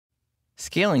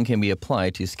Scaling can be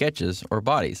applied to sketches or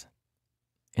bodies.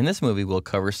 In this movie, we'll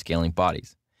cover scaling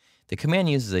bodies. The command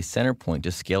uses a center point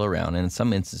to scale around, and in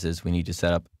some instances, we need to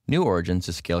set up new origins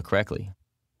to scale correctly.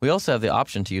 We also have the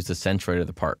option to use the centroid of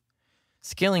the part.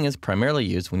 Scaling is primarily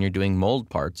used when you're doing mold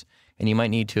parts, and you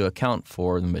might need to account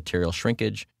for the material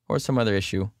shrinkage or some other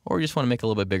issue, or you just want to make a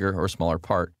little bit bigger or smaller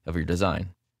part of your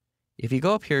design. If you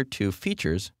go up here to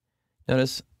Features,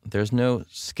 notice there's no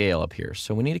scale up here,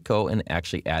 so we need to go and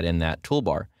actually add in that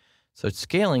toolbar. So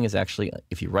scaling is actually,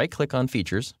 if you right-click on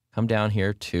Features, come down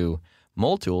here to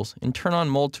Mold Tools, and turn on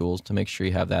Mold Tools to make sure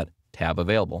you have that tab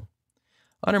available.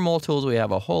 Under Mold Tools, we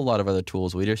have a whole lot of other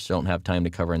tools we just don't have time to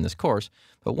cover in this course,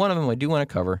 but one of them I do want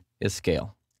to cover is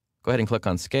Scale. Go ahead and click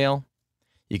on Scale.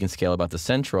 You can scale about the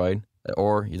centroid,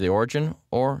 or the origin,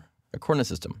 or a coordinate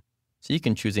system. So you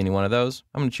can choose any one of those.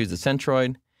 I'm going to choose the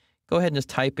centroid. Go ahead and just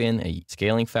type in a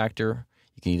scaling factor.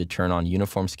 You can either turn on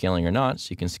uniform scaling or not, so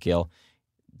you can scale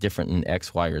different in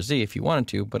X, Y, or Z if you wanted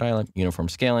to, but I like uniform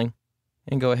scaling.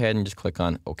 And go ahead and just click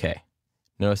on OK.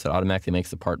 Notice that automatically makes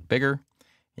the part bigger,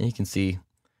 and you can see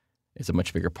it's a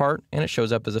much bigger part, and it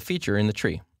shows up as a feature in the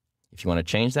tree. If you want to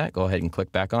change that, go ahead and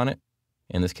click back on it.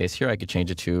 In this case here, I could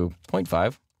change it to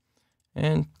 0.5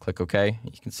 and click OK.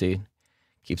 You can see it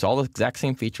keeps all the exact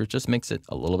same features, just makes it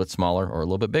a little bit smaller or a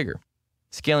little bit bigger.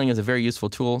 Scaling is a very useful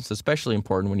tool. It's especially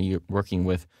important when you're working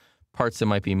with parts that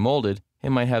might be molded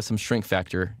and might have some shrink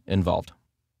factor involved.